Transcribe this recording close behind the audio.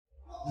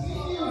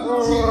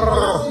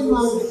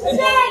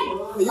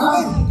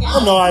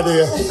I've no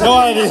idea. No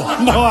idea.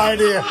 No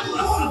idea.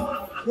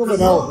 Never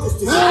know.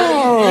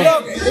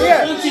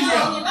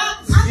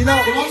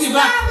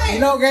 You're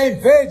not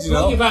getting paid, you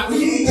know.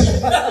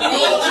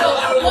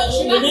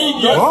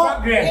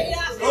 What?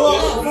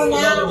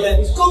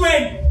 It's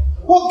coming.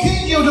 What kid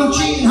do you do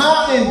cheating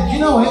heart in? Do you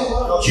know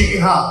it?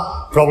 Cheating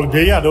heart. Probably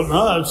D, I don't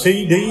know.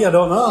 C, D, I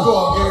don't know. Go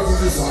on, give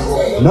this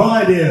one. No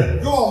idea.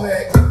 Go on,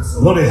 mate.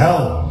 Bloody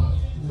hell.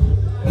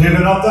 Give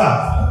it up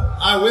that.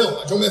 I will.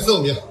 Do you want me to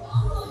film you?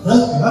 I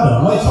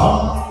don't know, it's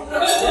on.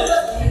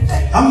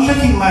 I'm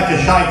shaking like a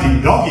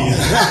shitey doggy.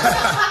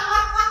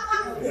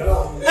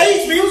 Hey,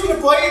 it's me who's going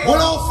to play it. We're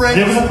all friends.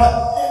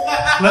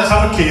 Let's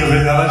have a key of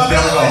it then. Let's see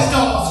how it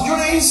goes. Do you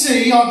want it in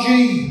C or G?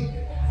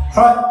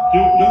 Try. Do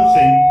C.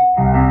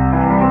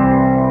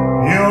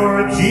 You're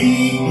a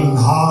cheating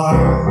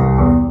heart.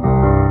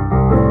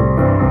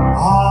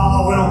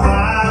 All will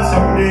pass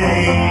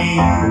someday.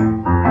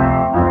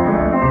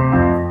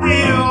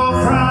 You'll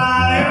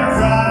cry and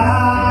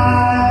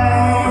cry,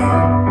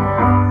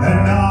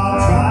 and I'll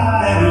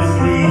try to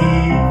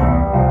sleep.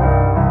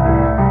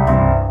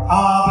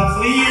 But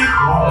sleep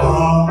won't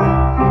come.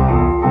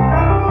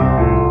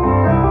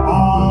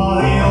 All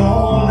the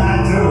old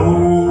night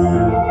through.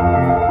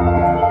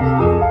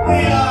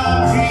 You're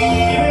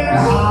cheating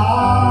heart.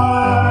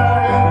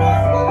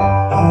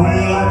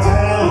 Will I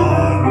tell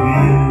on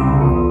you?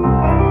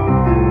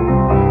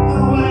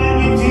 When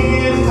your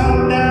tears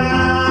come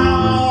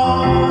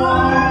down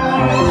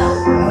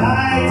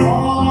like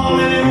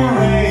falling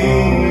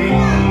rain,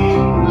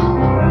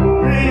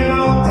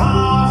 you'll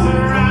toss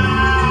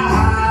around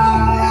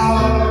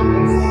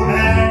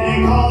and you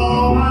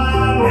call my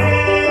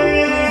name.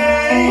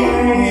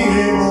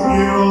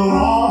 You'll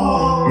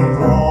walk the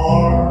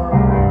floor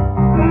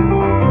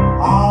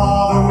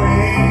all the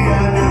way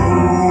I do.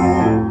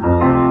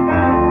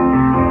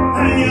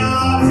 And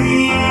you're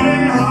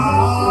feeling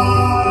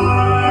hard.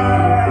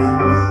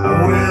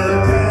 Will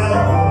tell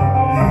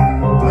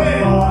you. Play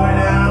boy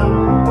now.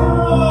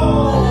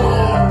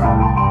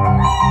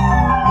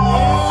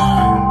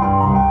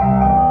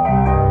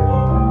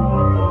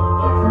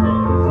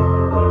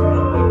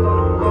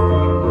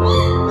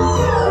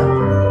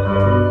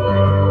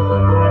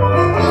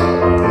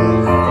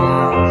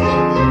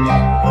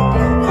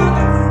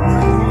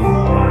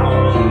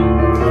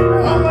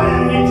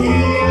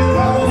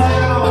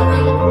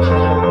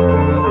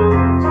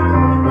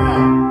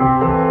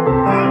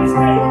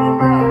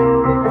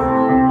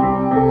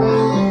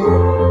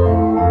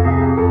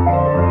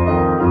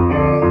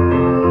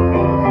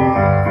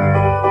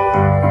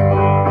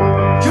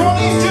 Do you want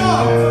these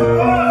jobs?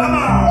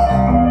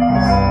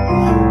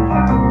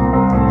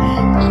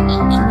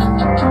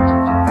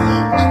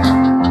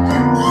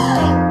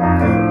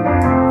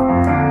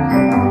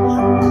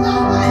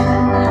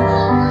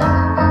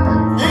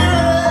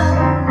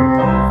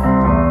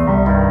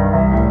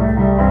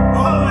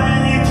 Oh,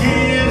 when your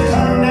tears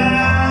come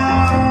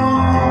down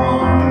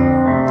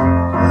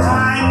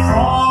like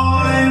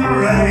falling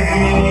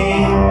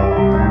rain,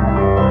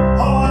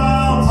 oh,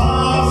 I'll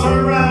toss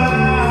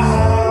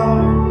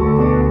around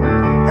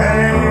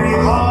and you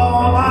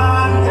call my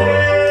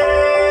name.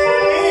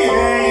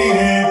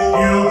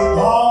 You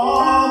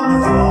walk the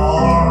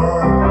floor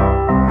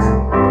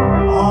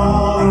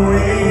all the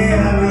way I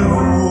do.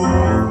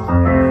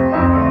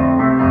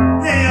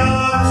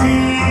 You're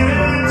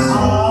cheating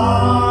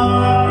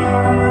heart.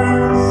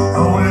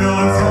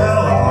 Will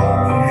tell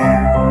on you.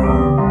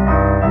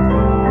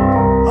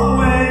 Oh,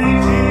 when your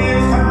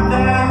tears come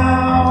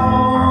down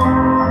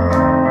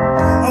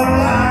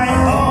like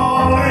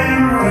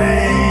falling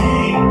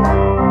rain,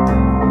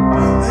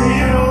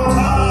 you'll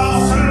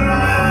toss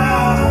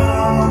around.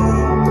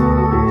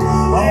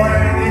 Oh,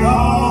 when you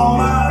call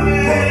my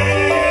name,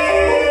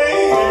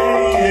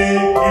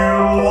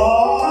 you'll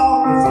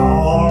walk the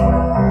floor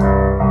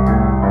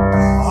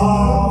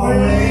all the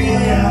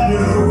way I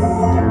do.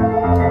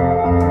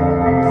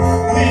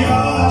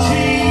 You're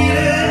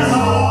cheating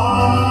heart.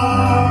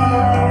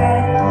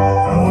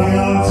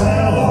 Will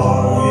tell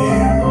on you.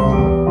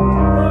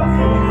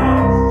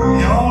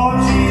 You're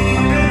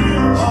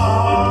cheating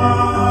heart.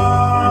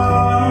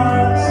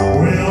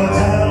 Will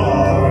tell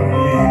on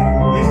you.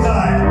 This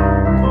time.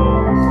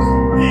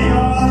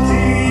 You're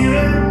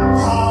cheating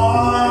heart.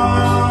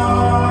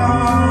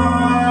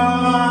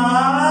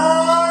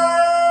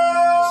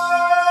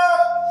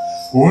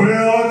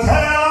 Will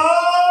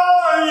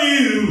tell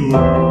you.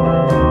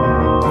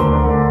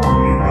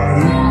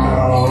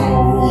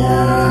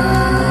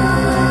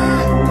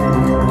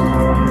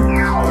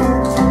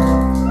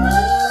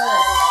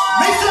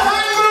 Mr.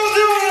 Hannibal,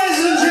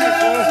 ladies and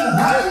gentlemen.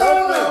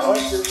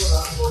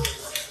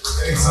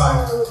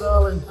 Excited.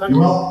 You're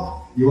welcome.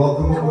 You're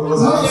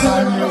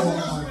welcome.